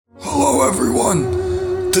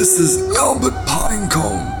everyone. This is Albert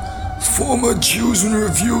Pinecombe, former Jews in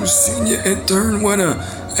Review senior intern winner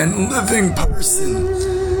and living person.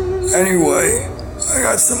 Anyway, I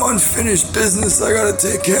got some unfinished business I gotta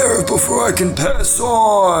take care of before I can pass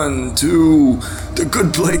on to the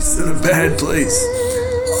good place and the bad place.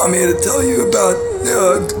 I'm here to tell you about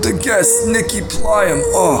the guest, Nikki Plyam.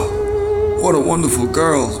 Oh, what a wonderful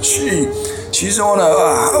girl. She's on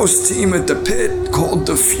a house team at the Pit called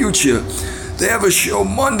The Future. They have a show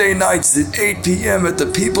Monday nights at 8 p.m. at the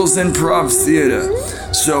People's Improv Theater.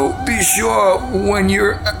 So be sure when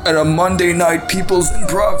you're at a Monday night People's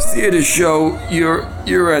Improv Theater show,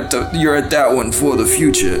 you're at that one for The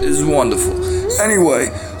Future. It's wonderful. Anyway,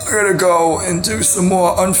 I gotta go and do some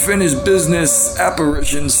more unfinished business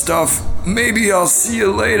apparition stuff. Maybe I'll see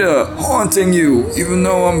you later, haunting you, even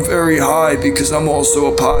though I'm very high because I'm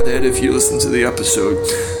also a pothead if you listen to the episode.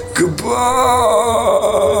 Goodbye!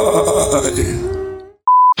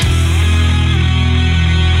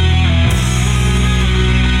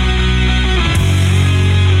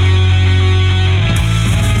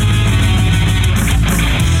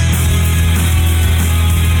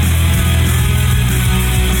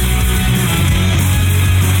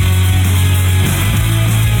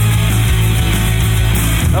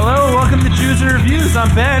 Jews and Reviews.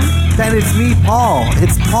 I'm Ben. Ben, it's me, Paul.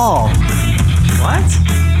 It's Paul. What?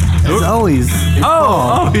 As always. It's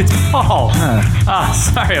Paul. It's Paul.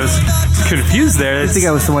 Sorry, I was confused there. You think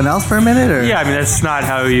I was someone else for a minute? Or? Yeah, I mean, that's not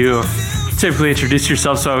how you typically introduce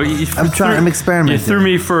yourself, so I'm experimenting. You threw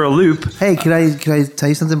me for a loop. Hey, can I tell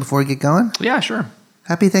you something before we get going? Yeah, sure.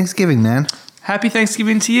 Happy Thanksgiving, man. Happy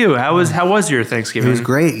Thanksgiving to you. How was your Thanksgiving? It was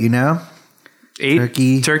great, you know?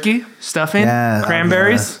 Turkey, stuffing, yeah,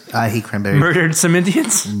 cranberries. I hate cranberries. Murdered some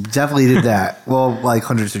Indians. Definitely did that. Well, like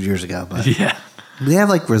hundreds of years ago, but yeah, we have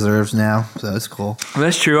like reserves now, so it's cool.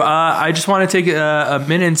 That's true. I just want to take a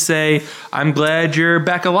minute and say I'm glad you're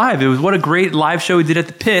back alive. What a great live show we did at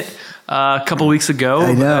the Pit a couple weeks ago.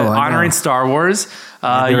 I know, honoring Star Wars. You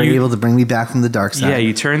were able to bring me back from the dark side. Yeah,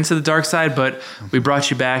 you turned to the dark side, but we brought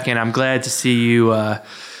you back, and I'm glad to see you.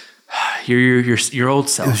 Your old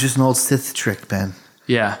self. It was just an old Sith trick, Ben.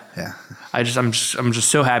 Yeah. I'm just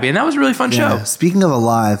so happy, and that was a really fun show. Speaking of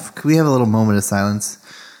alive, could we have a little moment of silence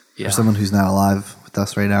for someone who's not alive with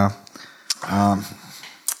us right now?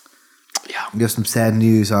 We have some sad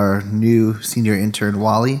news. Our new senior intern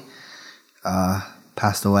Wally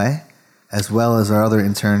passed away, as well as our other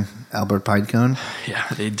intern Albert Pinecone. Yeah,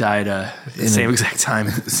 they died at the same exact time.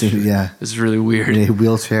 Yeah, it was really weird. In a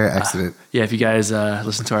wheelchair accident. Yeah, if you guys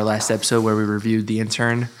listened to our last episode where we reviewed the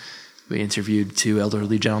intern, we interviewed two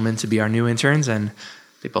elderly gentlemen to be our new interns, and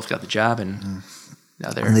they both got the job, and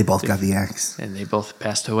now they both got the axe, and they both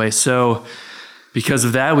passed away. So because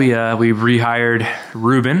of that, we rehired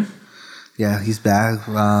Ruben. Yeah, he's back.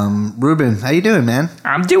 Ruben, how you doing, man?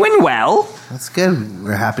 I'm doing well. That's good.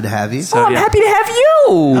 We're happy to have you. I'm happy to have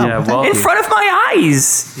you in front of my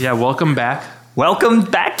eyes. Yeah, welcome back. Welcome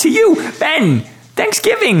back to you, Ben.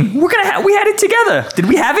 Thanksgiving. We had it together. Did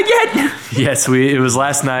we have it yet? Yes, it was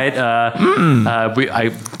last night.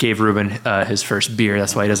 I gave Ruben his first beer.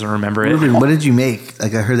 That's why he doesn't remember it. Ruben, what did you make?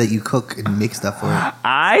 Like I heard that you cook and make stuff for it.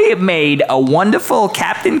 I made a wonderful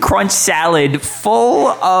Captain Crunch salad full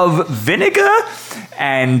of vinegar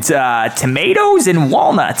and tomatoes and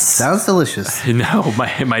walnuts. Sounds delicious. No,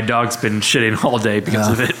 my dog's been shitting all day because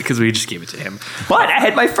of it, because we just gave it to him. But I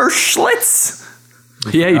had my first Schlitz.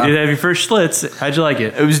 Yeah, you did have your first Schlitz. How'd you like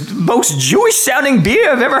it? It was the most Jewish-sounding beer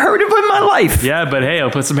I've ever heard of in my life. Yeah, but hey, I'll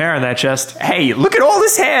put some hair on that chest. Hey, look at all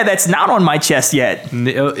this hair that's not on my chest yet.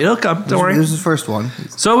 It'll come, don't worry. This is the first one.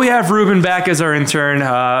 So we have Ruben back as our intern.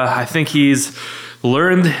 I think he's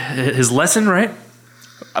learned his lesson, right?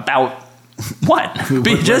 About what?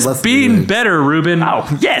 Being better, Ruben. Oh,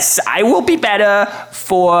 yes, I will be better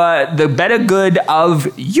for the better good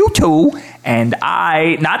of you two. And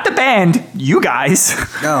I, not the band, you guys.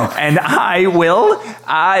 No. And I will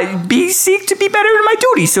seek to be better in my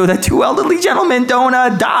duty so that two elderly gentlemen don't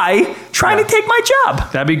die trying to take my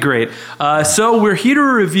job. That'd be great. So we're here to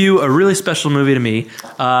review a really special movie to me.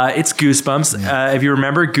 It's Goosebumps. Yeah. If you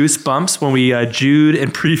remember Goosebumps, when we Jewed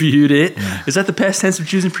and previewed it. Yeah. Is that the past tense of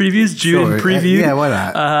Jews and previews? Jewed and previewed? Yeah, why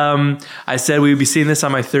not? I said we would be seeing this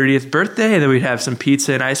on my 30th birthday, and then we'd have some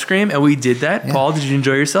pizza and ice cream, and we did that. Yeah. Paul, did you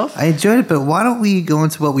enjoy yourself? I enjoyed it, but why don't we go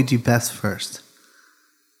into what we do best first?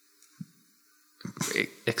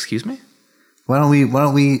 Excuse me? Why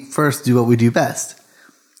don't we first do what we do best?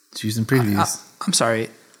 Choose and previews. I'm sorry.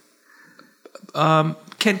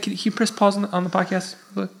 Can you press pause on the podcast?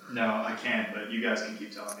 No, I can't, but you guys can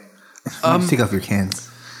keep talking. Take off your cans.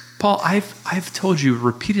 Paul, I've told you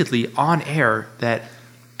repeatedly on air that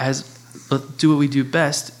do what we do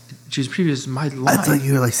best. Choose previews is my line. I thought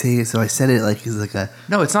you were like saying it, so I said it like it's like a.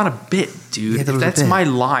 No, it's not a bit, dude. Yeah, That's my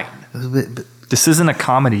line. It was a bit, but This isn't a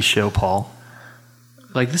comedy show, Paul.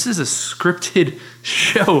 Like, this is a scripted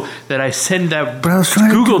show that I send that But I was trying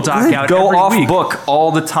to Google do Doc good. out Go every off week. book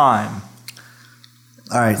all the time.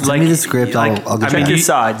 all right. Send Like- me the script. like- I'll get Pick back. your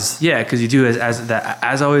sides. Yeah, because you do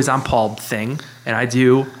as always. I'm Paul thing, and I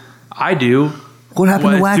do. What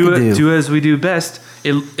happened to Wackadoo? Do as we do best.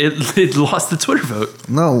 It lost the Twitter vote.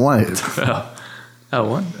 No, what? Oh,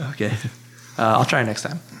 one? Okay. I'll try next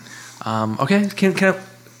time. Okay, can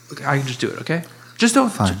I can just do it, okay? Just don't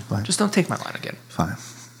Fine. just don't take my line again. Fine.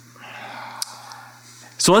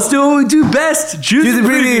 So let's do what we do best. Choose Do the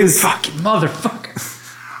previews. Fucking motherfucker.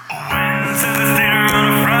 Went to the theater on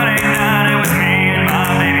a Friday night. It was me and my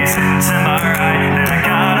baby sitting to my right. Then I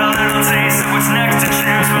got a little taste of what's next to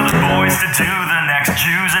choose for the boys to do the next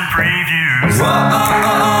Jews and previews.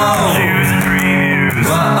 Jews and previews.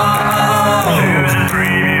 Jews and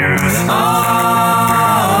previews.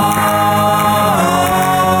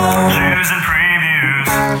 Jews and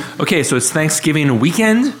previews. Okay, so it's Thanksgiving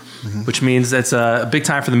weekend, which means that's a big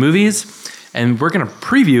time for the movies, and we're gonna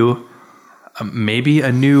preview maybe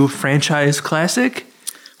a new franchise classic,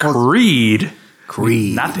 Creed.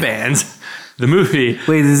 Creed. Not the band, the movie.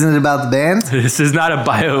 Wait, isn't it about the band? This is not a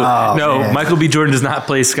bio. Oh, no, man. Michael B. Jordan does not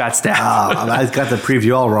play Scott Stapp. I got the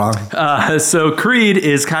preview all wrong. So Creed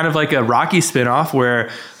is kind of like a Rocky spinoff where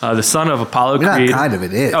the son of Apollo Not Creed. kind of,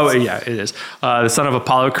 it is. Oh, yeah, it is. The son of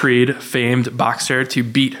Apollo Creed, famed boxer, to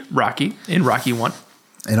beat Rocky in Rocky 1.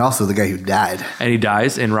 And also the guy who died. And he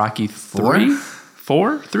dies in Rocky 3?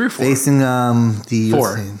 4? 3 or 4? Facing the... Four.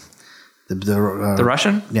 what's his name? The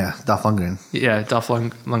Russian? Yeah, Dolph Lundgren. Yeah, Dolph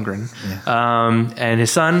Lundgren. Yeah. And his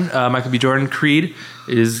son, Michael B. Jordan, Creed,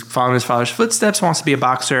 is following his father's footsteps, wants to be a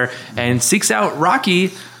boxer, and seeks out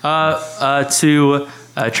Rocky to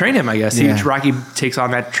train him, I guess. Yeah. Rocky takes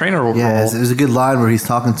on that trainer role. Yeah, it was a good line where he's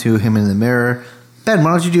talking to him in the mirror. Ben,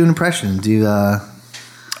 why don't you do an impression? Do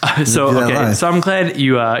So do that okay, live. so I'm glad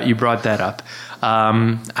you brought that up.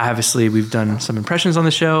 Obviously, we've done some impressions on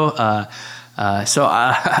the show.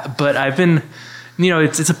 But I've been,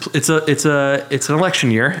 it's an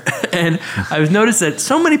election year, and I've noticed that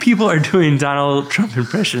so many people are doing Donald Trump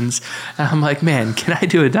impressions. And I'm like, man, can I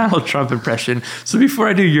do a Donald Trump impression? So before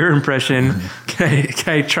I do your impression, can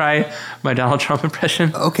I try my Donald Trump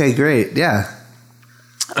impression? Okay, great. Yeah.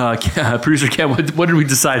 Producer Ken, what did we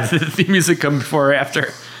decide? Did the theme music come before or after?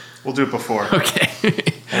 We'll do it before. Okay.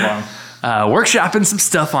 Hold on. Workshopping some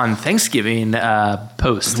stuff on Thanksgiving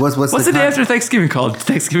post. What's the the day con- after Thanksgiving called?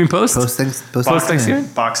 Thanksgiving post? Post Thanksgiving?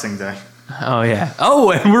 Boxing Day. Oh yeah.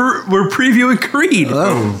 Oh, and we're previewing Creed.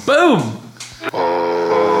 Oh. Boom.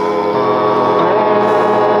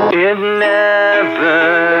 It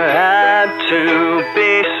never had to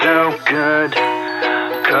be so good,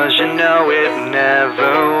 'cause you know it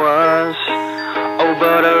never was. Oh,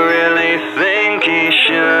 but I really think he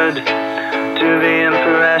should, to the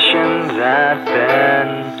impression that Ben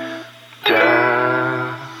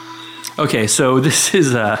does. Okay, so this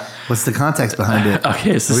is What's the context behind it?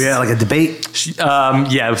 okay. So Are we at like a debate?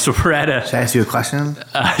 yeah. So we're at Should I ask you a question?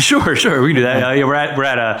 sure, we can do that. Yeah, we're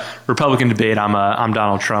at a Republican debate. I'm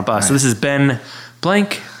Donald Trump. So this is Ben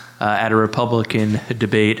Blank at a Republican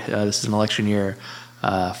debate. This is an election year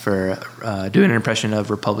for doing an impression of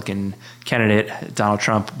Republican candidate Donald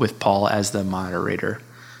Trump with Paul as the moderator.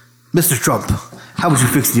 Mr. Trump, how would you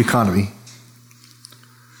fix the economy?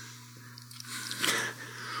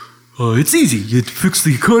 It's easy. You fix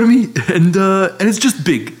the economy, and it's just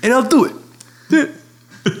big, and I'll do it.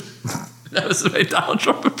 That was my Donald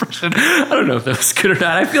Trump impression. I don't know if that was good or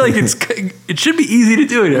not. I feel like it should be easy to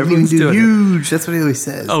do it. You Everyone's do doing it. huge. That's what he always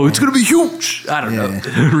says. Oh, it's gonna be huge. I don't know.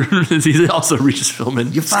 He also reaches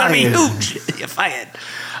Philman. You're It's gonna be fired. huge. You're fired.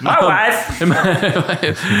 My wife.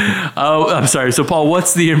 Oh, I'm sorry. So, Paul,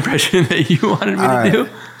 what's the impression that you wanted me All to right. do?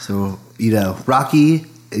 So, Rocky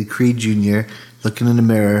and Creed Jr. looking in the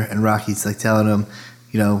mirror, and Rocky's like telling him,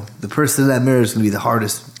 the person in that mirror is going to be the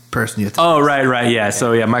hardest person you have to. Oh, right, yeah.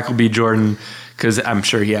 So, yeah, Michael B. Jordan, because I'm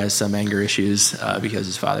sure he has some anger issues because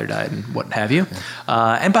his father died and what have you.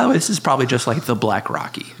 And by the way, this is probably just like the Black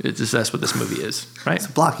Rocky. That's what this movie is, right? It's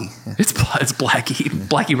blocky. Yeah. It's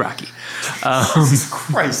Blackie Rocky.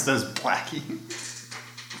 Christ, those Blackie.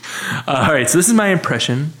 All right, so this is my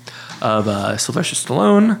impression of Sylvester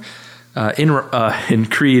Stallone in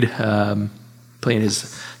Creed, playing his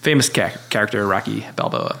famous character Rocky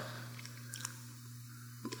Balboa.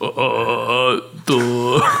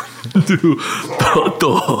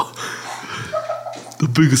 the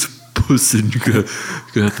biggest person you're gonna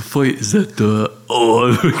have to fight is that the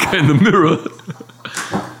guy in the mirror.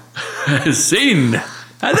 Scene.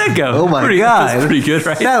 How'd that go? Oh my God. God. That's pretty good,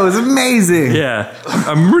 right? That was amazing. Yeah.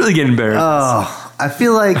 I'm really getting better. Oh, I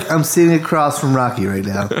feel like I'm sitting across from Rocky right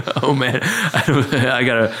now. Oh, man. I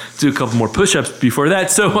got to do a couple more push-ups before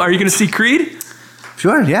that. So are you going to see Creed?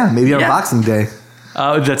 Sure, yeah. Maybe on Yeah. Boxing Day.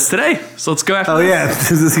 That's today. So let's go after Oh, that. yeah.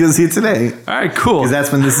 This is going to see it today. All right, cool. Because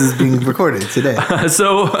that's when this is being recorded, today.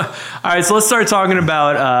 So let's start talking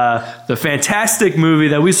about the fantastic movie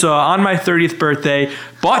that we saw on my 30th birthday.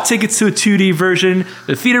 Bought tickets to a 2D version.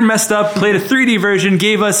 The theater messed up, played a 3D version,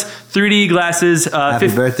 gave us 3D glasses. Happy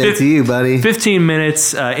birthday to you, buddy. 15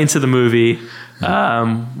 minutes into the movie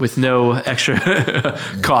with no extra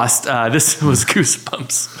cost. This was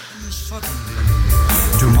Goosebumps.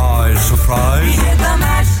 To my surprise, He did the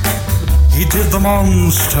mash, he did the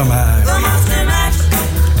monster mash. the monster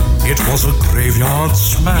mash. It was a graveyard He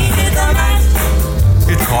smash. did the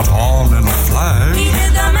mash, It caught on in a he flash.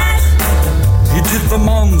 did the mash. He did the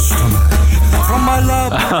monster mash from my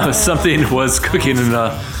lab. Something was cooking in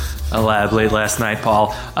a lab late last night,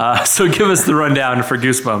 Paul. So give us the rundown for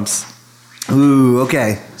Goosebumps. Ooh,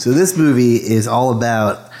 okay. So this movie is all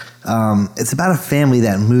about, it's about a family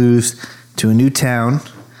that moves to a new town.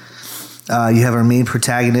 You have our main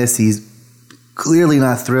protagonist. He's clearly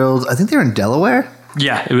not thrilled. I think they're in Delaware.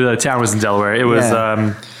 Yeah, the town was in Delaware. It was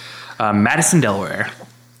Yeah. Madison, Delaware.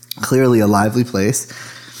 Clearly a lively place.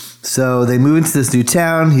 So they move into this new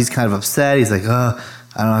town. He's kind of upset. He's like, oh,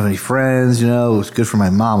 I don't have any friends. You know, it was good for my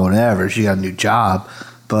mom, whatever. She got a new job.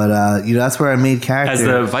 But, you know, that's where our main character. As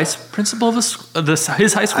the vice principal of his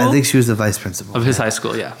high school? I think she was the vice principal. Of his high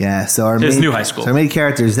school, yeah. Yeah, so His new high school. So our main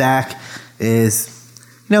character, Zach, is,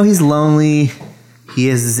 you know, he's lonely. He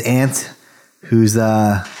has this aunt who's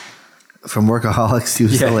from Workaholics. She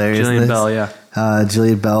was hilarious. in Jillian this. Bell, yeah.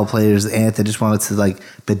 Jillian Bell played his aunt that just wanted to, like,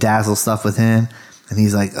 bedazzle stuff with him. And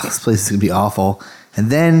he's like, oh, this place is going to be awful. And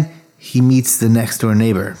then he meets the next door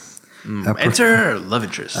neighbor. Enter love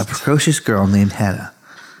interest. A precocious girl named Hannah.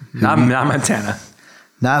 Not Montana.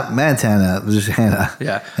 Not Montana, it was just Hannah.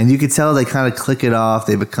 Yeah. And you could tell they kind of click it off.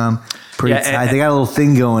 They become pretty Yeah, tight. They got a little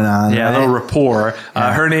thing going on. Yeah, right? a little rapport.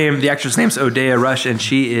 Her name, the actress' name's Odeya Rush, and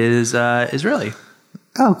she is Israeli.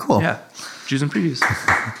 Oh, cool. Yeah. Jews and previews.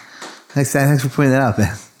 Thanks for pointing that out,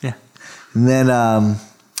 man. Yeah. And then,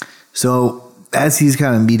 so as he's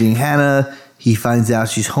kind of meeting Hannah, he finds out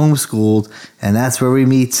she's homeschooled, and that's where we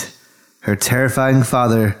meet her terrifying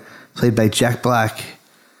father, played by Jack Black,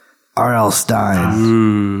 R.L. Stine.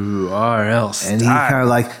 Ooh, R.L. And he kind of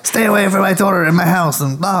like, stay away from my daughter in my house,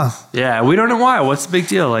 and blah. Yeah, we don't know why. What's the big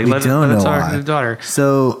deal? Like, We let don't her know talk why. to the daughter.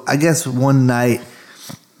 So I guess one night,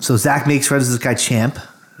 so Zach makes friends with this guy Champ.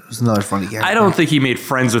 Who's another funny character. I don't think he made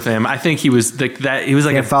friends with him. I think he was like that. He was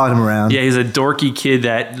like Yeah, followed him around. Yeah, he's a dorky kid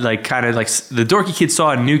that like kind of like the dorky kid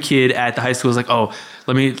saw a new kid at the high school. Was like, oh,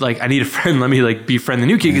 let me like I need a friend. Let me like befriend the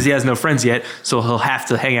new kid because he has no friends yet, so he'll have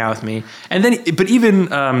to hang out with me. And then, but even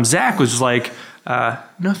Zach was just like,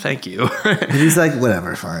 no, thank you. And he's like,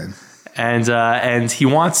 whatever, fine. and he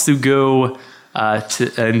wants to go.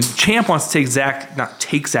 And Champ wants to not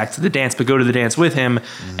take Zach to the dance, but go to the dance with him.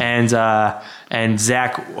 And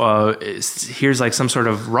Zach hears like some sort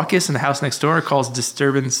of ruckus in the house next door, calls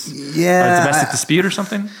disturbance, domestic dispute or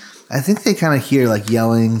something. I think they kind of hear like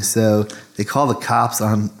yelling, so they call the cops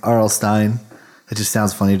on R.L. Stine. It just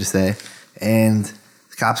sounds funny to say. And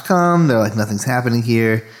the cops come, they're like, nothing's happening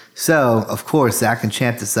here. So, of course, Zach and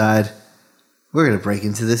Champ decide, we're going to break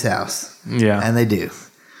into this house. Yeah. And they do.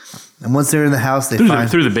 And once they're in the house, they Through find...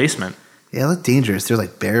 the basement. Yeah, it looked dangerous. There's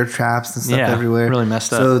like bear traps and stuff everywhere. Really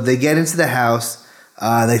messed up. So they get into the house.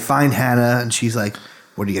 They find Hannah, and she's like,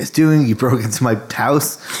 what are you guys doing? You broke into my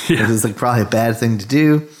house? Yeah. Which is like probably a bad thing to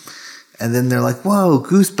do. And then they're like, whoa,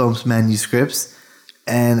 Goosebumps manuscripts.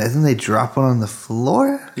 And I think they drop one on the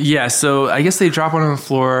floor. Yeah, so I guess they drop one on the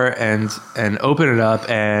floor and open it up,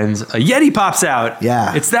 and a Yeti pops out.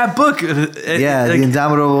 Yeah. It's that book. Yeah, Like, the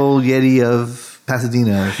Indomitable Yeti of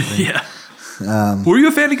Pasadena. or something. yeah. Were you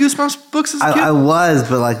a fan of Goosebumps books as a kid? I was,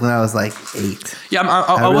 but like when I was like 8. Yeah,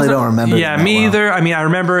 I really wasn't- don't remember Yeah, them that me well. either. I mean, I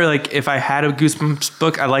remember like if I had a Goosebumps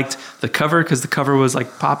book, I liked the cover because the cover was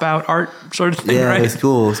like pop out art sort of thing, Yeah, right? it's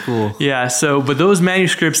cool. It's cool. Yeah. So, but those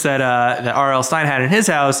manuscripts that R.L. Stine had in his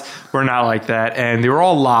house were not like that, and they were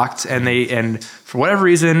all locked. And for whatever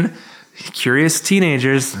reason, curious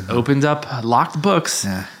teenagers opened up locked books.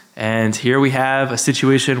 Yeah. And here we have a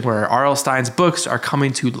situation where R.L. Stine's books are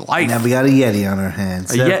coming to life. Now we got a Yeti on our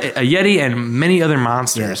hands. A Yeti and many other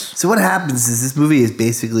monsters. Yes. So what happens is this movie is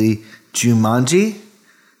basically Jumanji,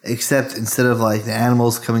 except instead of like the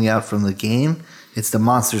animals coming out from the game, It's the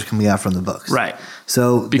monsters coming out from the books. Right.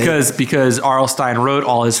 So Because R.L. Stine wrote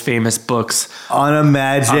all his famous books on a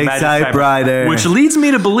magic typewriter. Which leads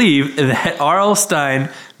me to believe that R.L. Stine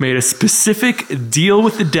made a specific deal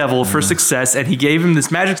with the devil for success, and he gave him this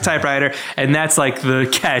magic typewriter, and that's like the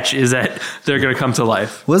catch is that they're going to come to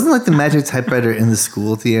life. Wasn't like the magic typewriter in the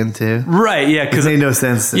school at the end too? Right, yeah. It made no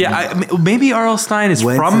sense. Maybe R.L. Stine is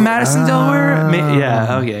from Madison, Delaware?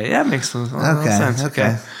 Okay. Yeah, makes sense.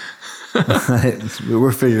 Okay.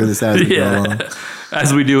 We're figuring this out as we go along.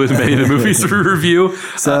 As we do with many of the movies we review.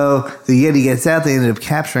 So the Yeti gets out, they ended up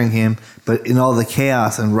capturing him, but in all the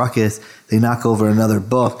chaos and ruckus, they knock over another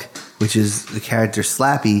book, which is the character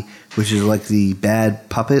Slappy, which is like the bad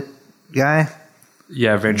puppet guy.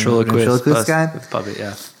 Yeah, ventriloquist guy. With puppet,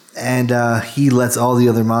 yeah. And he lets all the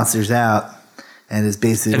other monsters out and is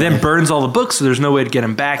basically... And then burns all the books, so there's no way to get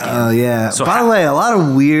him back in. Oh, yeah. So By the way, a lot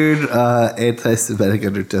of weird anti-Semitic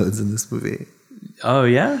undertones in this movie. Oh,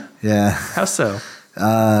 yeah? Yeah. How so?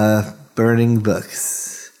 Burning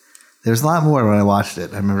books. There's a lot more when I watched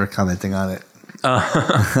it. I remember commenting on it.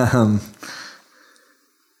 Well,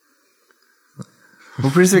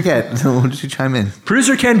 Producer Ken, why don't you chime in?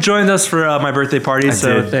 Producer Ken joined us for my birthday party,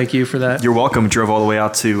 so did. thank you for that. You're welcome. Drove all the way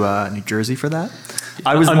out to New Jersey for that.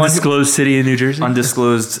 I was Undisclosed city in New Jersey?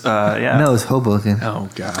 undisclosed. Yeah. No, it's Hoboken. Oh,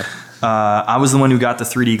 God. I was the one who got the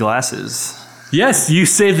 3D glasses. Yes, you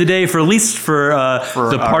saved the day for at least for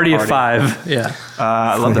the party of party. 5. Yeah.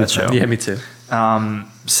 I love that show. Yeah, me too.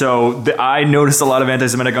 So I noticed a lot of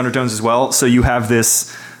anti-Semitic undertones as well. So you have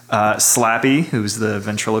this Slappy, who's the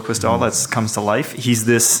ventriloquist doll that comes to life. He's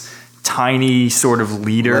this tiny sort of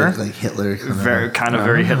leader, Like Hitler.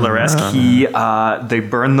 very Hitler-esque. They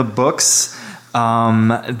burn the books.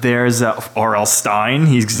 There's R.L. Stine.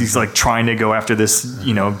 He's like trying to go after this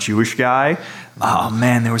Jewish guy. Oh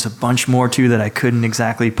man, there was a bunch more too that I couldn't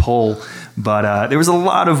exactly pull, but there was a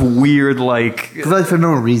lot of weird like for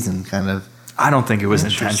no reason, kind of. I don't think it was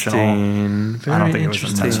intentional. I don't think it was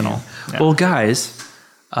intentional. Yeah. Well, guys,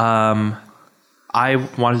 I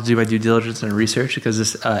wanted to do my due diligence and research because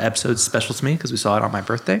this episode's special to me because we saw it on my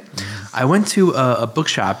birthday. Mm-hmm. I went to a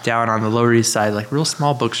bookshop down on the Lower East Side, like real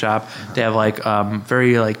small bookshop. They have like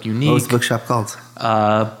very like unique. What's the bookshop called?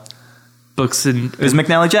 Books and It was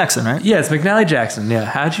McNally Jackson, right? yeah, it's McNally Jackson. Yeah,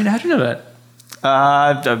 how'd you know that?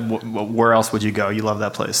 Where else would you go? You love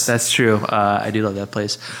that place. That's true. I do love that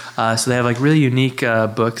place. So they have like really unique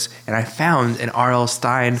books, and I found an R.L.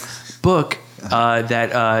 Stine book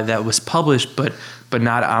that was published, but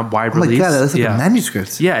not on wide release. Oh my God, that's like a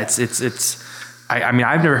manuscript. Yeah, it's. I mean,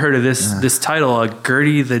 I've never heard of this title,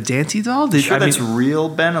 Gertie the Dainty Doll. That's real,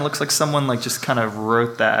 Ben? It looks like someone like just kind of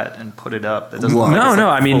wrote that and put it up. It doesn't look no. like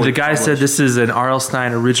I mean, the fully guy said this is an R.L.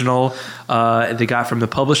 Stine original. They got from the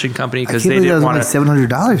publishing company because they didn't want to.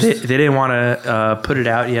 $700. They didn't want to put it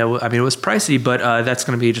out. Yeah, I mean, it was pricey, but that's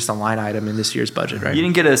going to be just a line item in this year's budget, right? You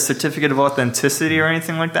didn't get a certificate of authenticity or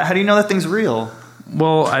anything like that? How do you know that thing's real?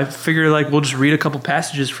 Well, I figure like we'll just read a couple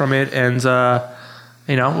passages from it and.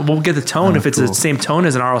 We'll get the tone if it's the same tone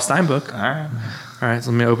as an R.L. Stine book. All right. All right,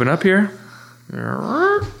 so let me open up here.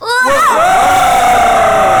 Whoa!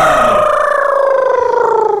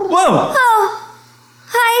 Oh,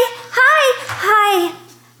 hi.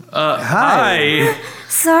 Hi.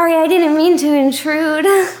 Sorry, I didn't mean to intrude.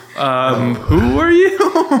 Who are you?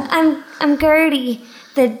 I'm Gertie,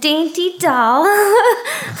 the dainty doll.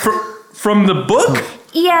 From the book?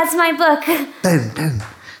 Yeah, it's my book. Ben,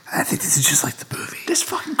 I think this is just like the movie. This is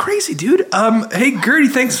fucking crazy, dude. Hey, Gertie,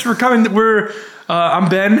 thanks for coming. I'm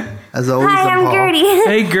Ben. As always, Hi, I'm Paul. Gertie.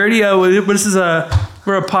 Hey, Gertie. This is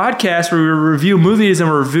we're a podcast where we review movies and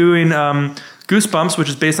we're reviewing Goosebumps, which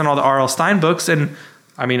is based on all the R.L. Stine books. And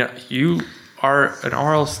I mean, you are an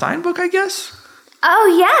R.L. Stine book, I guess.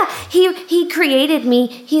 Oh yeah, he created me.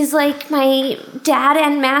 He's like my dad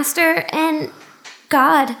and master and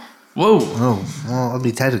God. Whoa. Oh, well, I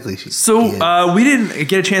mean, technically she's... So we didn't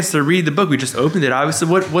get a chance to read the book. We just opened it. Obviously,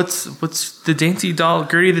 what's the Dainty Doll,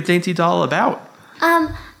 Gertie the Dainty Doll about?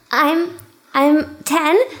 I'm 10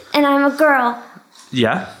 and I'm a girl.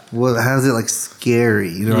 Yeah. Well, how's it like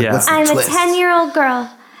scary? Yeah. What's the I'm twist? a 10-year-old girl.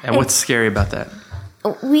 And what's scary about that?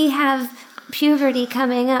 We have puberty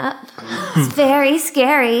coming up. It's very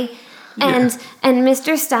scary. And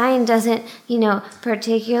Mr. Stine doesn't,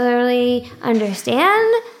 particularly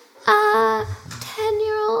understand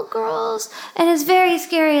 10-year-old girls. And it's very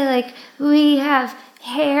scary. Like, we have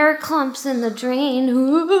hair clumps in the drain.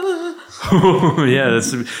 Yeah,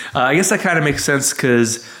 I guess that kind of makes sense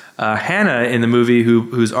because Hannah in the movie,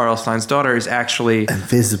 who's R.L. Stine's daughter, is actually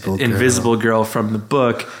Invisible Girl from the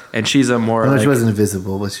book, and she's a more she wasn't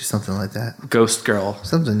invisible, but she's something like that. Ghost girl.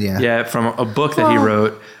 Something, yeah. Yeah, from a book that he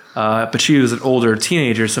wrote. But she was an older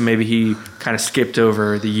teenager, so maybe he kind of skipped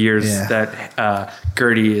over the years that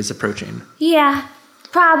Gertie is approaching. Yeah,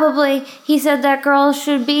 probably. He said that girls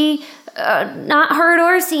should be not heard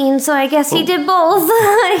or seen, so I guess he did both.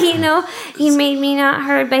 He made me not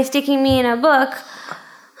heard by sticking me in a book.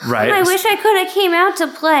 Right. And I wish I could have came out to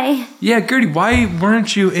play. Yeah, Gertie, why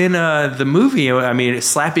weren't you in the movie? I mean,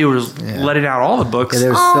 Slappy was letting out all the books. Yeah, there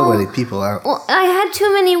were so many people out. Well, I had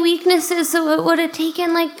too many weaknesses, so it would have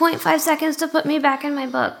taken like 0.5 seconds to put me back in my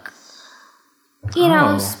book.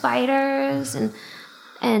 Spiders and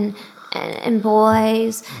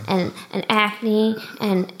boys and acne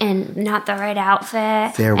and not the right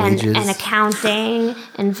outfit fair wages and accounting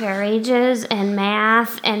and fair wages and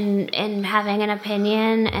math and having an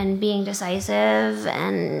opinion and being decisive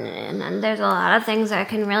and there's a lot of things that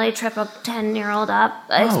can really trip a 10-year-old up,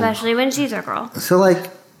 especially when she's a girl. So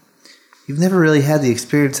you've never really had the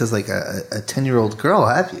experience as like a 10-year-old girl,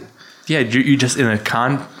 have you? Yeah, you just in the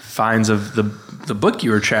confines of the book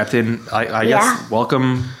you were trapped in. I guess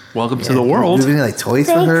welcome to the world. Do you have any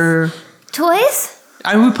toys for her? Toys?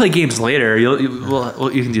 I mean, we play games later. You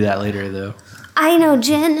can do that later, though. I know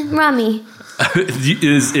gin rummy.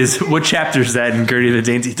 is what chapter is that in Gertie the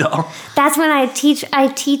Dainty Doll? That's when I teach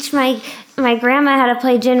my grandma how to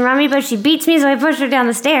play gin rummy, but she beats me, so I push her down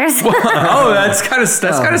the stairs. Oh, that's kind of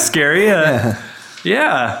scary. Yeah.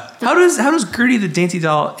 How does Gertie the Dainty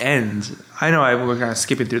Doll end? I know we're kind of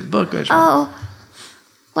skipping through the book.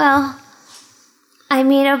 Well, I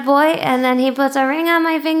meet a boy, and then he puts a ring on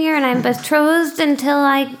my finger, and I'm betrothed until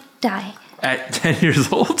I die. At 10 years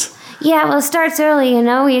old? Yeah, well, it starts early,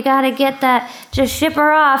 You gotta get that, just ship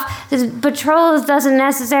her off. This betrothed doesn't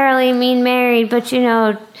necessarily mean married, but,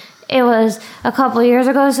 it was a couple years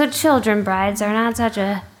ago, so children brides are not such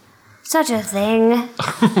a thing.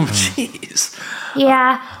 Oh, jeez.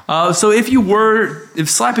 Yeah. So if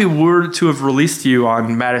Slappy were to have released you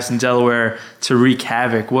on Madison, Delaware to wreak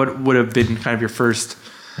havoc, what would have been kind of your first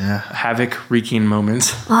havoc wreaking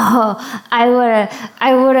moment? Oh, I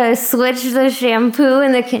would have switched the shampoo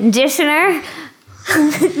and the conditioner.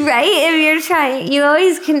 Right? If you're trying, you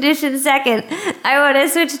always condition second. I would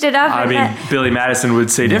have switched it up. I mean, Billy Madison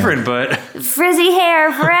would say different, but frizzy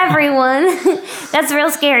hair for everyone. That's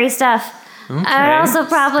real scary stuff. Okay. I would also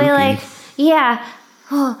probably I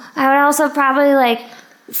would also probably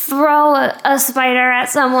throw a spider at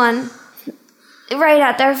someone, right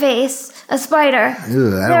at their face. A spider.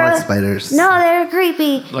 Ooh, I don't like spiders. No, they're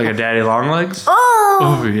creepy. Like a daddy long legs?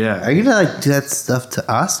 Oh yeah. Are you gonna do that stuff to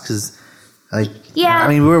us? Because yeah. I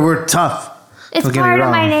mean, we're tough. It's part of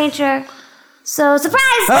my nature. So,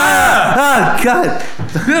 surprise! Ah, God.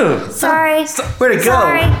 Sorry. Where'd it go?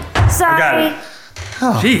 Sorry. I got it.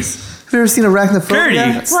 Oh. Jeez. Have you ever seen Arachnophobia? Gertie.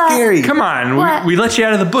 It's scary. Come on. We let you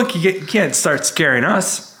out of the book. You can't start scaring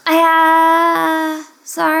us.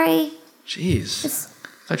 Sorry. Jeez. I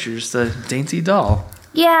thought you were just a dainty doll.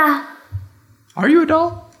 Yeah. Are you a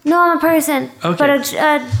doll? No, I'm a person. Okay. But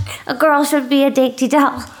a girl should be a dainty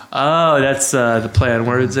doll. Oh, that's the play on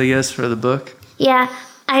words, I guess, for the book. Yeah.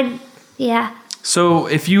 So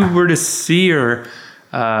if you were to see or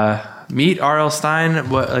meet R.L. Stine,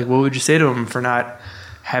 what would you say to him for not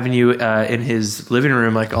having you in his living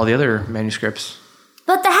room like all the other manuscripts?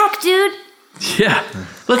 What the heck, dude? Yeah.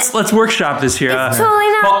 Let's workshop this here. It's totally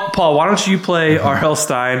not. Paul, why don't you play R.L.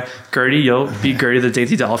 Stine? Gertie, you'll be Gertie the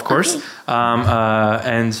Dainty Doll, of course. Okay.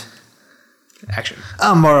 And action.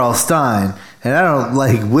 I'm R.L. Stine, and I don't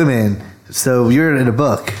like women, so you're in a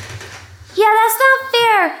book. Yeah, that's not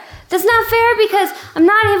fair. That's not fair because I'm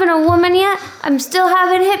not even a woman yet. I'm still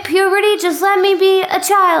haven't hit puberty. Just let me be a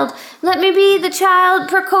child. Let me be the child,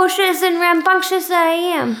 precocious and rambunctious that I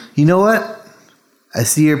am. You know what? I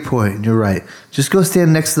see your point. You're right. Just go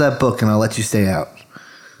stand next to that book, and I'll let you stay out.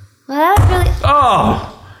 Well, that was really...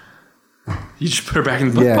 Oh! You just put her back in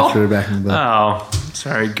the book, Yeah, Paul? put her back in the book. Oh,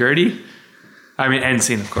 sorry, Gertie. I mean, end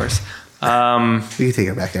scene, of course. We can take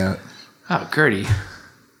her back out. Oh, Gertie.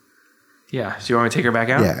 Yeah. So you want me to take her back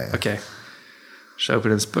out? Yeah. Okay. Should I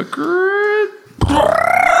open this book? Whoa!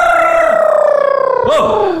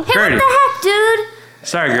 Hey, Gertie. what the heck, dude?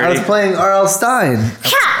 Sorry, I Gertie. was playing R.L. Stine.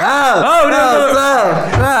 Oh, no.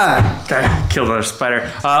 Ah. Killed another spider.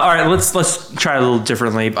 All right, let's try a little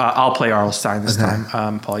differently. I'll play R.L. Stine this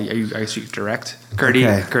time. Paul, I guess you direct. Gertie,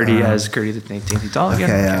 Okay. Gertie as Gertie the Dainty Doll again.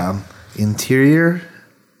 Okay, interior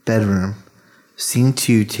bedroom. Scene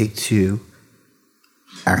 2, take 2.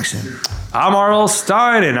 Action. I'm R.L.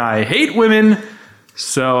 Stine, and I hate women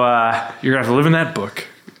So you're gonna have to live in that book,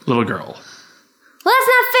 little girl. Well, that's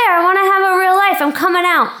not fair. I want to have a real life. I'm coming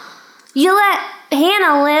out. You let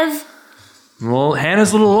Hannah live. Well,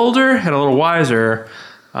 Hannah's a little older and a little wiser.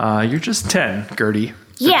 You're just 10, Gertie.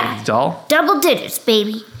 Yeah. Doll. Double digits,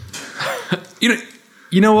 baby.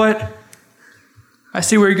 You know what? I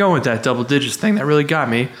see where you're going with that double digits thing. That really got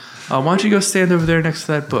me. Why don't you go stand over there next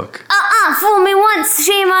to that book? Fool me once,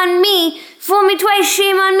 shame on me. Fool me twice,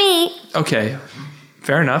 shame on me. Okay,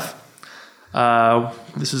 fair enough.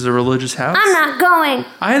 This is a religious house. I'm not going.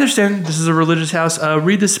 I understand this is a religious house.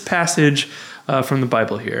 Read this passage from the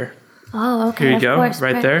Bible here. Oh, okay. Here you go, course,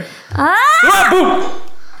 right there. Ah!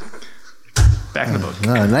 Back in the book.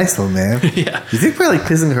 Oh, nice little man. Yeah. You think we're like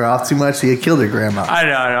pissing her off too much? So you killed her grandma. I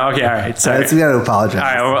know. Okay, all right. Sorry. All right, so we got to apologize.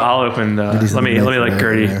 All right, I'll open the. Let me let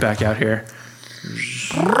Gertie back out here.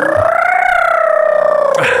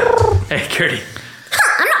 Hey, Gertie.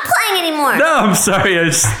 I'm not playing anymore. No, I'm sorry.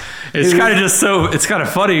 It's kind of just so. It's kind of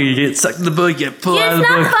funny. You get sucked in the book, you get pulled out of the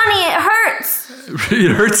It's book. not funny. It hurts.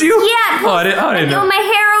 It hurts you? Yeah. Oh, I didn't know. My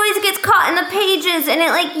hair always gets caught in the pages, and it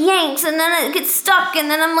like yanks, and then it gets stuck,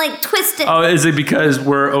 and then I'm like twisted. Oh, is it because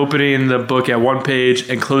we're opening the book at one page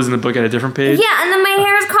and closing the book at a different page? Yeah, and then my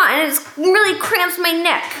hair is caught, and it really cramps my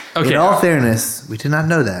neck. Okay. In all fairness, we did not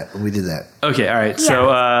know that when we did that. Okay. All right.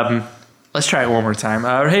 Yeah. So let's try it one more time.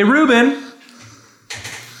 Hey, Ruben.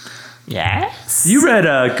 Yes? You read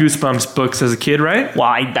Goosebumps books as a kid, right? Well,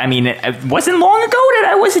 I mean, it wasn't long ago that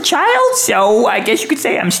I was a child, so I guess you could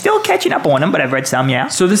say I'm still catching up on them, but I've read some, yeah.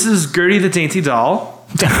 So this is Gertie the Dainty Doll.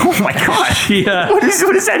 Oh my god. She, what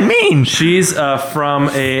does that mean? She's from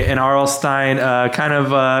an R.L. Stine kind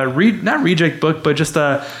of not reject book, but just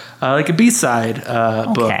like a B-side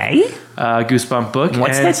book. Okay. Goosebump book.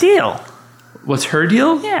 What's And that deal? What's her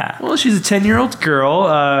deal? Yeah. Well, she's a 10-year-old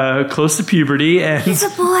girl, close to puberty, and He's a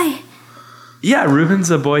boy. yeah,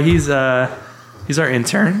 Ruben's a boy. He's our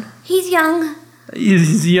intern. He's young.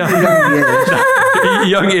 He's young.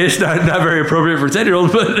 Youngish, not very appropriate for a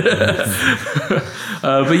 10-year-old,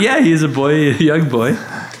 but yeah, he's a boy, a young boy.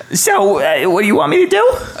 So, what do you want me to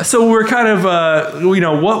do? So we're kind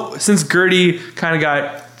of, since Gertie kind of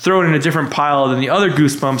got thrown in a different pile than the other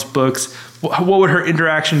Goosebumps books, what would her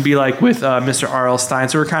interaction be like with Mr. R.L. Stine?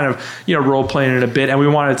 So we're kind of, role playing it a bit, and we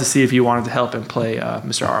wanted to see if you wanted to help him play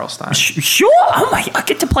Mr. R.L. Stine. Sure. Oh my, I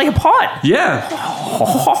get to play a part. Yeah.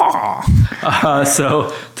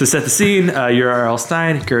 So to set the scene, you're R.L.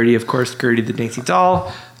 Stine, Gertie, of course, Gertie the Dainty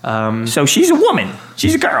Doll. So she's a woman.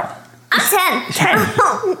 She's a girl. I'm 10.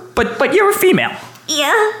 10. But you're a female.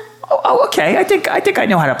 Yeah. Oh, okay. I think I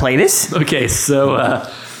know how to play this. Okay, so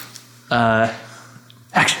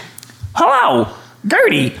action. Hello,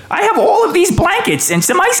 Gertie. I have all of these blankets and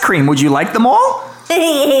some ice cream. Would you like them all?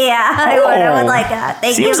 Yeah, I would like that.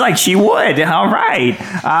 Thank you. Seems like she would. All right.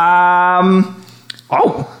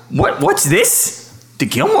 What's this? The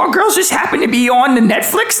Gilmore Girls just happen to be on the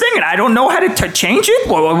Netflix thing, and I don't know how to change it?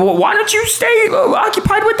 Well, why don't you stay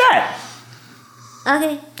occupied with that?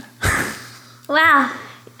 Okay. Wow.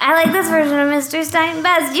 I like this version of Mr. Stine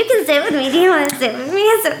best. You can sit with me. Do you want to sit with me?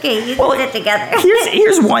 It's okay. You can sit together.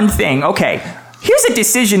 Here's one thing. Okay. Here's a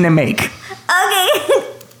decision to make. Okay.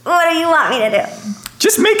 What do you want me to do?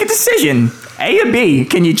 Just make a decision. A or B.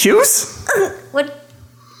 Can you choose? What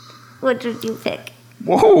would you pick?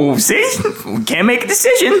 Whoa, see? Can't make a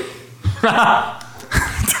decision.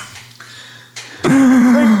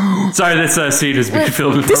 Sorry, this scene is being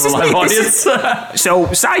filmed in front of a live audience.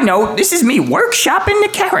 So, side note, this is me workshopping the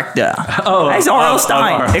character. As R.L.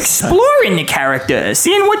 Stine, exploring the character,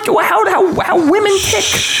 seeing how women tick.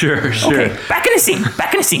 Sure. Okay, back in the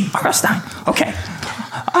scene. R.L. Stine. Okay.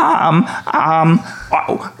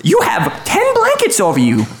 You have 10 blankets over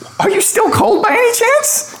you. Are you still cold by any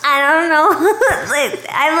chance? I don't know.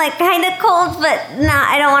 I'm like kind of cold, but not.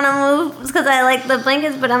 I don't want to move because I like the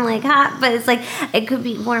blankets, but I'm like hot. But it's like it could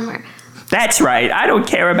be warmer. That's right. I don't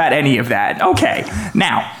care about any of that. Okay.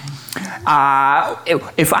 Now,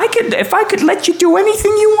 if I could let you do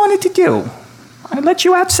anything you wanted to do, I'd let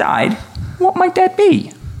you outside. What might that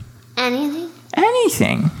be? Anything?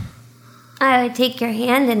 Anything. I would take your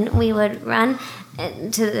hand and we would run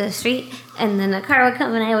to the street, and then a car would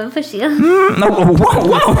come and I would push you. Whoa.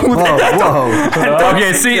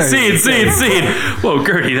 Okay, scene. Whoa,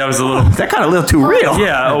 Gertie, that was a little... That got a little too real.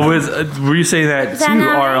 Yeah, were you saying that to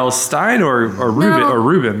R.L. Stine or Ruben? No.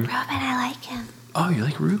 Ruben, I like him. Oh, you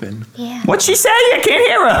like Ruben? Yeah. What'd she say? I can't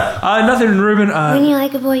hear her. Nothing, Ruben. When you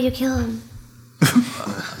like a boy, you kill him.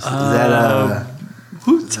 Is that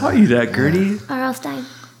Who taught you that, Gertie? R.L. Stine.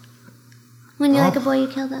 When you like a boy, you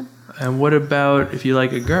kill them. And what about if you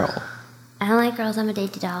like a girl? I don't like girls. I'm a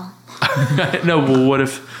dainty doll. No, well, what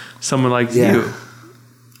if someone liked you?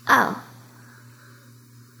 Oh.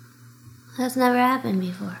 That's never happened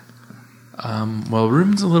before. Well,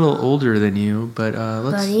 Ruben's a little older than you, but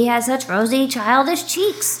But he has such rosy, childish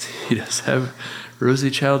cheeks. He does have rosy,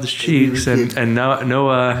 childish cheeks and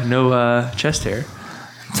no chest hair.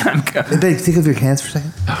 Ben, think of your hands for a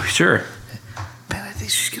second. Oh, sure. Ben, I think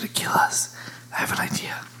she's gonna kill us. I have an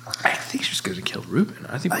idea. I think she's going to kill Ruben.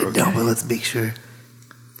 I think I we're okay. know, but let's make sure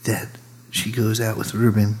that she goes out with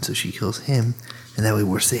Ruben, so she kills him, and that way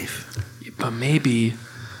we're safe. But maybe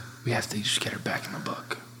we have to just get her back in the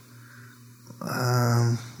book.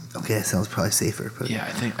 Okay, that sounds probably safer. But Yeah,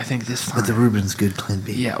 I think this time. But the Ruben's good plan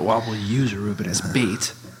B. Yeah, well, we'll use Ruben as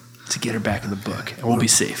bait to get her back in the book, and we'll be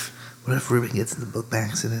safe. What if Ruben gets in the book by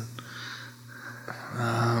accident?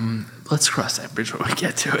 Let's cross that bridge when we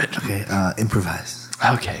get to it. Okay, improvise.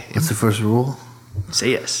 Okay. What's the first rule? Say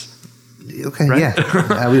yes. Okay, Right?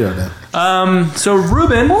 yeah. We don't know. So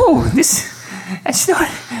Ruben. Oh, that's not.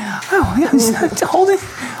 Oh, yeah,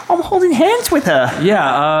 I'm holding hands with her.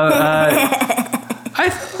 Yeah.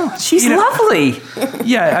 She's lovely.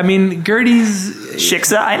 Yeah, I mean, Gertie's.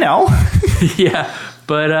 Shiksa, I know. Yeah.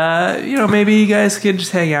 But, maybe you guys can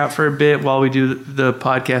just hang out for a bit while we do the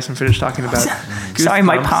podcast and finish talking about Sorry,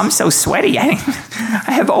 my Goosebumps. palm's so sweaty. I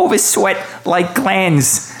have over sweat-like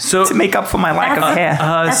glands to make up for my lack of hair.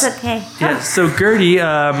 That's okay. Yeah, so Gertie,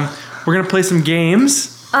 we're going to play some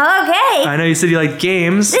games. Okay. I know you said you like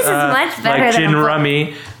games. This is much better like than gin a book.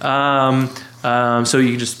 rummy. So you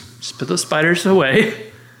can just put those spiders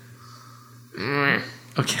away.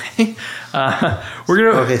 Okay. We're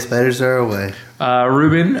gonna. Okay, spiders are away.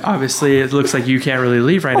 Ruben, obviously, it looks like you can't really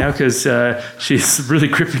leave right now because she's really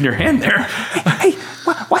gripping your hand there. Hey,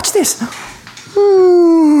 watch this.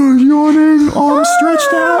 Yawning, arms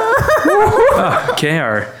stretched out. Okay,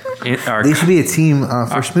 our They should be a team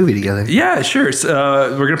for Schmovie together. yeah, sure.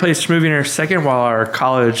 So, we're gonna play Schmovie in a second while our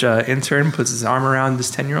college intern puts his arm around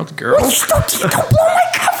this 10-year-old girl. Don't blow my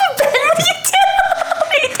cover, Ben.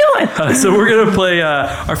 What are you doing? So we're gonna play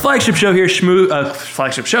our flagship show here,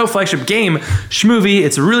 flagship game, Schmovie.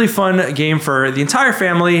 It's a really fun game for the entire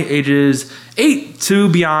family, ages 8 to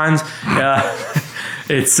beyond.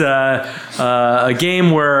 It's a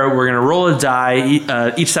game where we're gonna roll a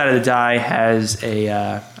die. Each side of the die has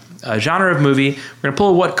a genre of movie. We're gonna pull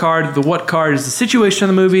a what card. The what card is the situation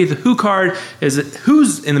of the movie. The who card is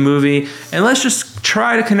who's in the movie. And let's just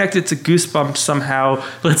try to connect it to Goosebumps somehow.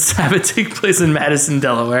 Let's have it take place in Madison,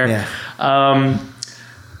 Delaware. Yeah.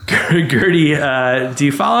 Gertie, do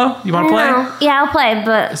you follow? You want to play? No. Yeah, I'll play,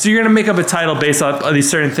 but So you're gonna make up a title based on these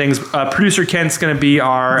certain things. Producer Kent's gonna be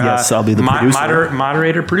our Yes, I'll be the producer.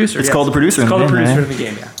 moderator producer. It's called the producer It's in called the the game, producer right? in the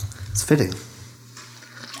game. Yeah. It's fitting.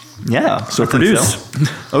 Yeah, so produce.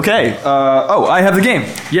 Okay. I have the game.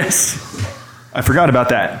 Yes. I forgot about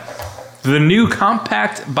that. The new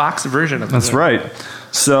compact box version of it. That's right.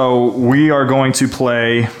 So we are going to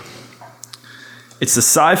play. It's a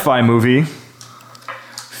sci-fi movie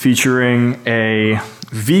featuring a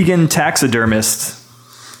vegan taxidermist.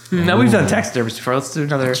 Now we've done taxidermist before. Let's do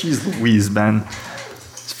another. Jeez Louise, Ben.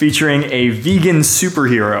 It's featuring a vegan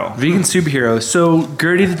superhero. Vegan superhero. So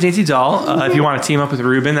Gertie the Dainty Doll. If you want to team up with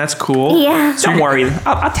Ruben, that's cool. yeah. Don't worry.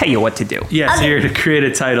 I'll tell you what to do. Yeah, so you're to create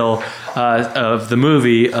a title of the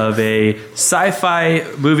movie of a sci-fi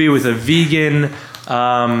movie with a vegan.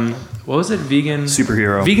 What was it? Vegan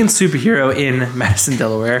Superhero. Vegan superhero in Madison,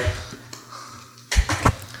 Delaware.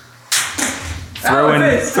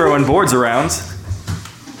 Throwing boards around.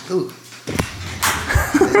 Ooh.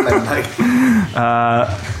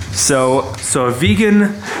 So a vegan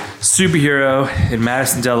superhero in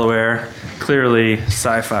Madison, Delaware. Clearly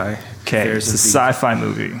sci-fi. Okay, There's it's a vegan- sci-fi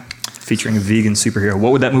movie featuring a vegan superhero.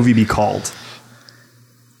 What would that movie be called?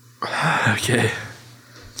 Okay.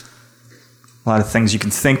 A lot of things you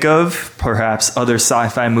can think of. Perhaps other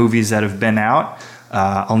sci-fi movies that have been out.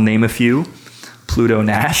 I'll name a few. Pluto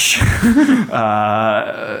Nash.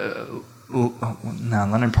 No,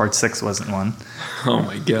 Leonard Part 6 wasn't one. Oh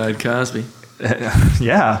my God, Cosby.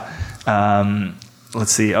 Yeah.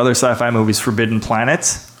 Let's see. Other sci-fi movies. Forbidden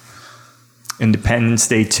Planet. Independence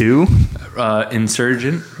Day 2.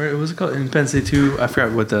 Insurgent. What was it called? Independence Day 2. I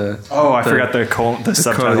forgot what the. I forgot the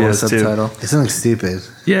subtitle was too. subtitle. It's something stupid.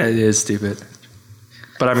 Yeah, it is stupid.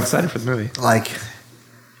 But I'm excited for the movie. Like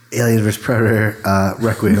Alien vs. Predator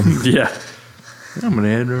Requiem. Yeah. I'm gonna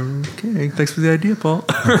add. Okay, thanks for the idea, Paul.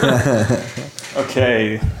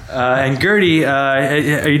 Okay. And Gertie, are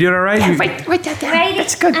you doing all right? Yeah, write that down.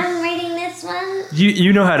 That's good. I'm writing this one.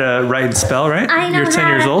 You know how to write and spell, right? I know You're 10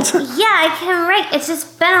 years old. Yeah, I can write. It's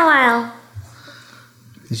just been a while.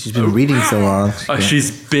 She's been reading so long.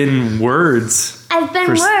 She's been words. I've been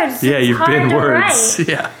words. Yeah, It's you've hard been to words. write.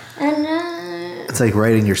 Yeah. And, It's like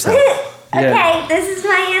writing yourself. okay, this is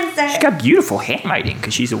my answer. She's got beautiful handwriting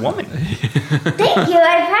because she's a woman. Thank you.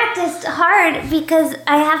 I practiced hard because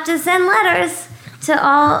I have to send letters to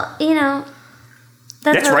all,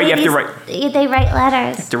 That's what right, you have to ladies- They write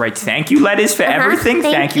letters. To write thank you letters for everything.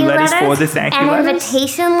 Thank you letters for the thank you and letters.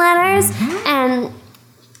 invitation letters, and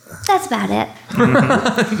that's about it.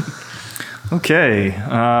 Okay.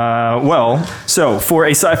 Well, so for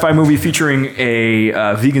a sci-fi movie featuring a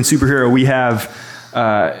vegan superhero, we have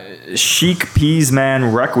Chic Peas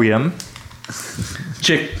Man Requiem.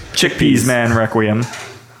 Chickpeas Man Requiem.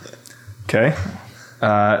 Okay.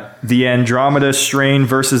 The Andromeda Strain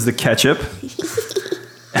versus the Ketchup.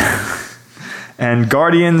 And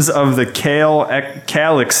Guardians of the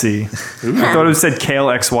Galaxy. I thought it said Kale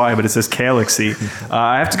XY, but it says Galaxy.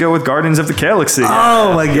 I have to go with Guardians of the Galaxy.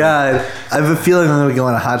 Oh my god! I have a feeling I'm gonna go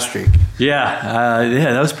on a hot streak. Yeah,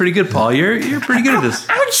 that was pretty good, Paul. You're pretty good at this.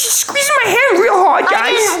 I was just squeezing my hand real hard, I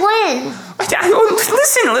guys. didn't win.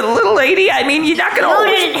 Listen, little lady. I mean, you're not gonna.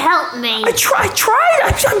 You didn't help me. I tried.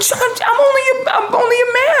 I'm only a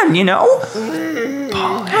man, you know.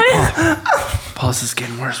 Paul, this is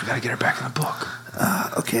getting worse. We gotta get her back in the book.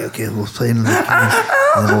 Okay. We'll play another game,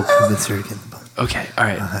 and then we'll convince her to get in the book. Okay, all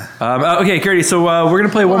right. Okay, Gertie. So we're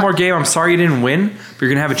gonna play one more game. I'm sorry you didn't win, but you're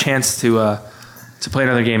gonna have a chance to play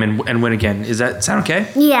another game and win again. Does that sound okay?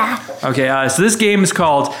 Yeah. Okay. So this game is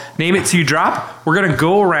called Name It Till You Drop. We're gonna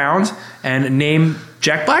go around and name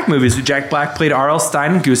Jack Black movies. Jack Black played R.L.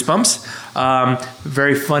 Stine in Goosebumps.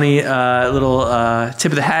 Very funny little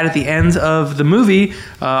tip of the hat at the end of the movie.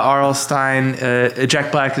 R.L. Stine,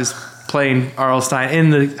 Jack Black is playing R.L. Stine in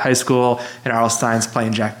the high school, and R.L. Stine's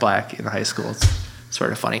playing Jack Black in the high school. It's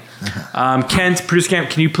sort of funny. Kent, producer Kent,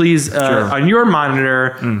 can you please, on your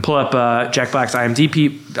monitor, pull up Jack Black's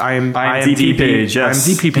IMDb page, yes.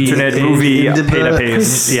 IMDb Internet page. movie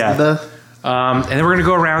database. Yeah. And then we're going to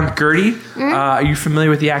go around. Gertie, are you familiar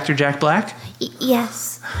with the actor Jack Black?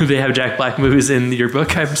 Yes. They have Jack Black movies in your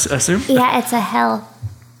book, I assume? Yeah, it's a hell.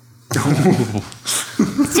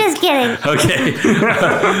 Just kidding. Okay.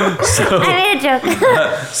 I made a joke.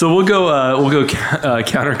 So we'll go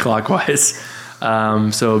counterclockwise.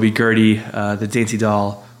 So it'll be Gertie, the Dainty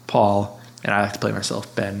Doll, Paul, and I like to play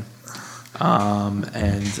myself, Ben.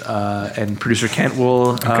 And producer Kent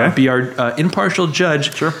will be our impartial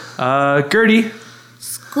judge. Sure. Gertie.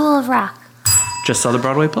 School of Rock. Just saw the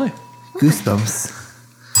Broadway play. Goosebumps.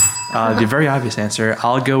 The very obvious answer.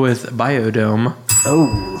 I'll go with Biodome.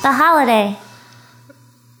 Oh. The Holiday.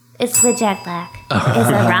 It's with Jack Black. It's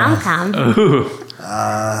a rom-com.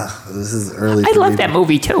 This is early. I love that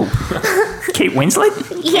movie too. Kate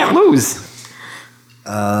Winslet. Yeah. Can't lose.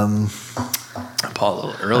 Paul, a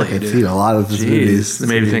little early. I've seen a lot of his movies.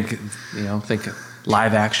 Maybe think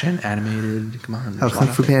live action, animated. Come on. Oh, Kung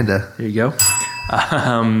Fu Panda. There you go.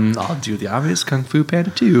 I'll do the obvious Kung Fu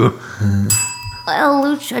Panda too. El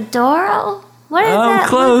Luchadoro? What is that?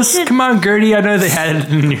 Close. Come on, Gertie. I know they had it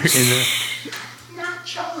in the.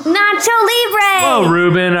 Nacho Libre. Oh,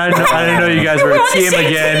 Ruben. I didn't know you guys were a team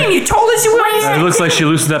again. You told us you were. It looks like she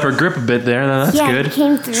loosened up her grip a bit there. That's yeah, good. It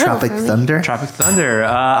came through. Tropic Thunder. Tropic Thunder.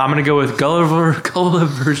 I'm gonna go with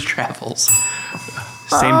Gulliver's Travels.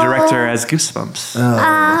 Same director as Goosebumps.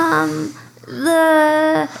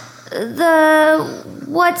 The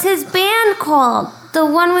what's his band called? The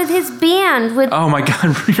one with his band with. Oh my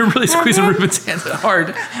God! You're really squeezing Ruben's hands hard.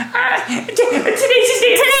 Today's Day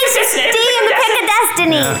in the Pick of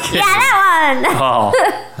Destiny. Okay. Yeah, that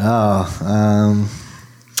Oh. Oh.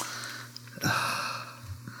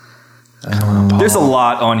 There's a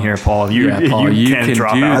lot on here, Paul. You you can't can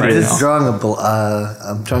drop do out I'm right just now. drawing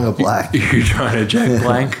I'm drawing a black. You're trying to Jack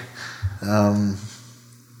Blank.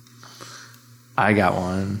 I got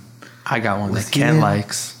one Was that he Ken in-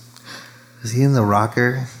 likes. Is he in the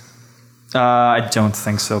rocker? I don't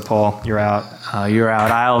think so, Paul. You're out. You're out.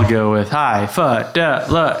 I'll go with High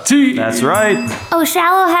Fidelity. That's right. Oh,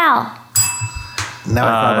 Shallow Hal. Now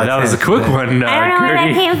I found my that was a chance. quick one. I don't know where that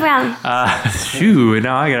Gertie. came from. Phew,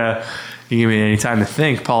 now I gotta. You give me any time to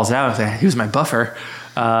think. Paul's out. He was my buffer.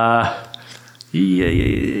 Yeah.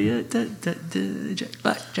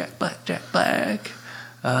 Jack Black.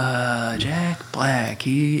 Jack Black.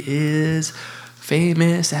 He is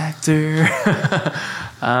famous actor.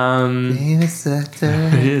 Famous actor.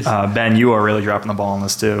 It is. Ben, you are really dropping the ball on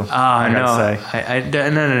this too. I No. gotta say.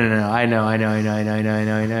 No. I know.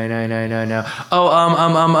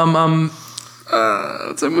 Oh,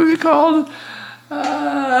 what's that movie called?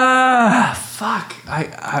 Fuck.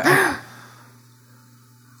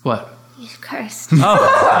 What? You cursed.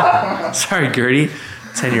 Oh, sorry, Gertie.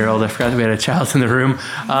 10-year-old. I forgot we had a child in the room.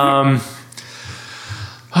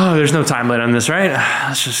 There's no time limit on this, right?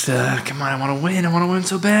 Let's just, come on, I want to win. I want to win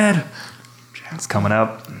so bad. It's coming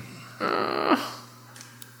up.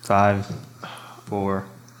 5, 4,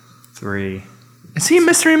 3. Is he a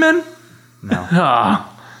mystery man? No, Oh,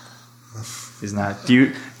 he's not. Do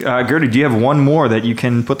you, Gertie? Do you have one more that you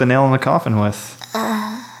can put the nail in the coffin with?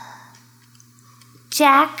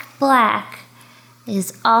 Jack Black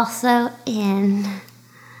is also in.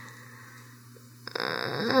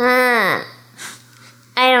 I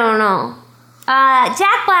don't know.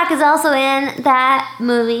 Jack Black is also in that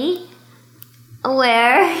movie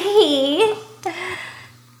where he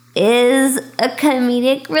is a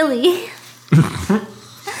comedic relief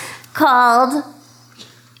called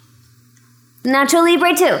Nacho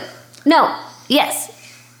Libre 2. No, yes.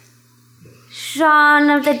 Shaun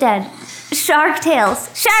of the Dead. Shark Tales.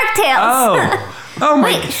 Shark Tales. oh my.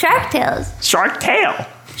 Wait, Shark Tales. Shark Tale.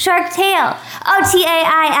 Shark Tail. Oh, Tail.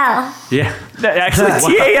 Yeah. Actually,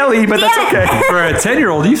 Tale, but that's okay. For a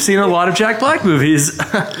 10-year-old, you've seen a lot of Jack Black movies.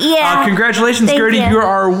 Yeah. Congratulations, Thank Gertie. you. You're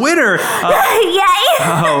our winner. Yay!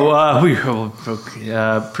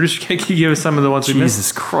 Producer, can you give us some of the ones we missed?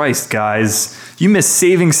 Jesus Christ, guys. You missed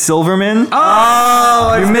Saving Silverman.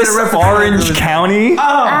 Oh, You missed Orange County.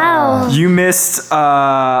 Oh. You missed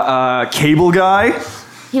Cable Guy.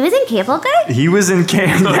 He was in Cable Guy? He was in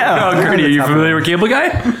Cable. Oh, Gertie, are you familiar with Cable Guy?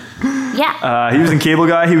 Yeah. He was in Cable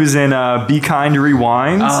Guy. He was in Be Kind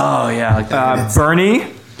Rewind. Oh, yeah. I like that.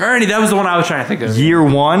 Bernie. Bernie, that was the one I was trying to think of. Year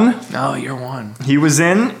One. Oh, Year One. He was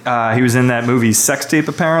in. He was in that movie Sex Tape,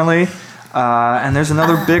 apparently. And there's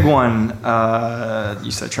another big one.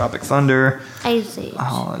 You said Tropic Thunder. Ice Age.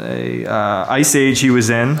 Holiday. Ice Age he was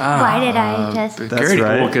in. Why did I just... That's Gertie,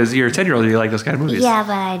 right. cool, because you're a 10-year-old, you like those kind of movies. Yeah,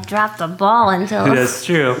 but I dropped the ball until That's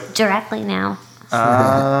true. directly now.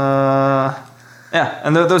 Yeah,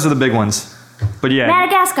 and those are the big ones. But yeah,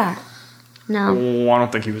 Madagascar. No. I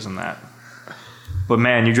don't think he was in that. But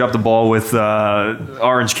man, you dropped the ball with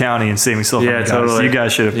Orange County and Saving Silverman. Yeah, guys. totally. You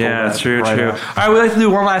guys should have pulled Yeah, that true, right true. out. All right, we like to do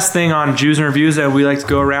one last thing on Jews and Reviews, and we like to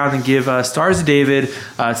go around and give stars to David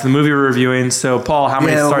to the movie we're reviewing. So, Paul, how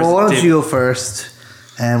many stars well, why to don't David? you go first,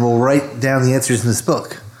 and we'll write down the answers in this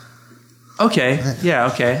book. Okay, yeah,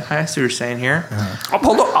 okay. I see what you're saying here. Oh,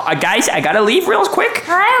 hold on. Guys, I gotta leave real quick.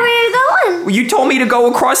 All right, where are you going? You told me to go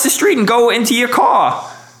across the street and go into your car.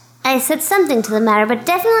 I said something to the matter, but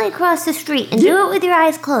definitely across the street and do it with your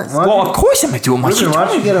eyes closed. Well, of course I'm gonna do it. Ruben, why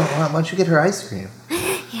don't you get her ice cream?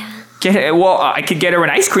 I could get her an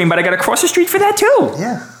ice cream, but I gotta cross the street for that too.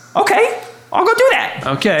 Yeah. Okay, I'll go do that.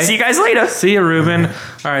 Okay. See you guys later. See you, Ruben.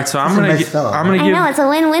 All right, so I'm a gonna nice give. fellow. I'm gonna I give. know, it's a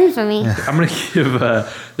win-win for me. I'm gonna give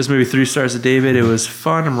this movie 3 stars to David. It was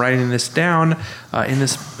fun. I'm writing this down in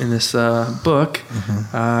this book.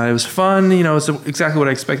 It was fun. You know, it's exactly what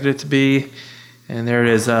I expected it to be. And there it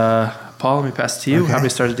is. Paul, let me pass it to you. Okay. How many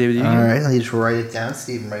stars to David? All right, I'll just write it down.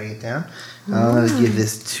 Steve, I'm writing it down. I'm going to give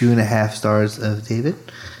this 2.5 stars of David.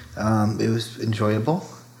 It was enjoyable.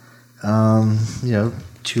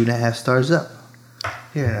 2.5 stars up.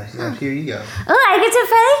 Here you go. Oh, I get to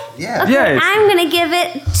play? Yeah. Okay, Yeah, I'm going to give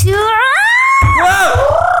it 2...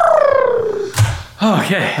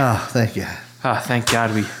 Okay. Oh, thank you. Oh, thank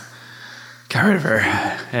God we got rid of her.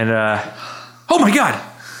 And oh my God,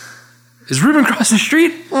 is Ruben crossing the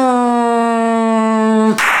street?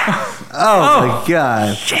 Oh, my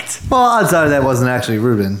God. Shit. Well, odds are that wasn't actually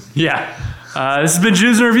Ruben. Yeah. This has been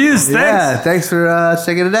Jews and Reviews. Thanks. Yeah, thanks for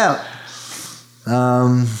checking it out.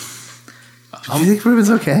 Do you think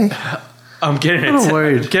Ruben's okay? I'm getting I'm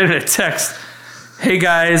worried. getting a text. Hey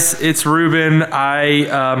guys, it's Ruben.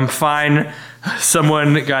 I'm fine.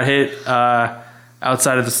 Someone got hit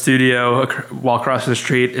outside of the studio while crossing the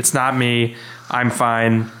street. It's not me. I'm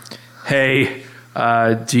fine. Hey,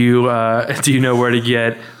 do you know where to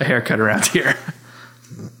get a haircut around here?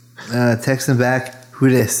 Text him back. Who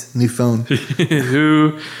dis? New phone.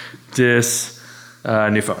 Who dis?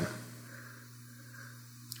 New phone.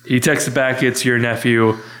 He texted back, it's your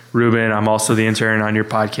nephew, Ruben. I'm also the intern on your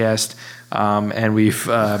podcast. And we've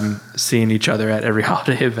seen each other at every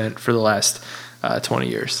holiday event for the last 20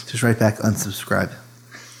 years. Just write back unsubscribe.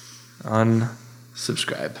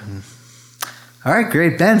 Unsubscribe. All right,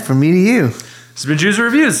 great. Ben, from me to you. This has been Jews and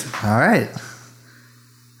Reviews. All right.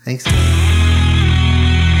 Thanks.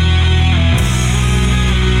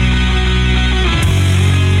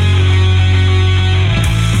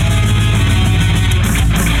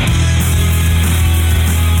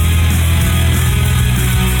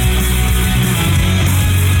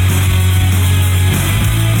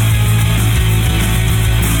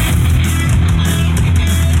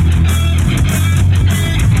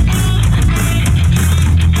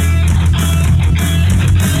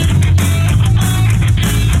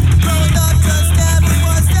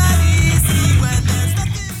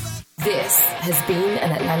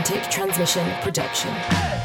 Atlantic Transmission production.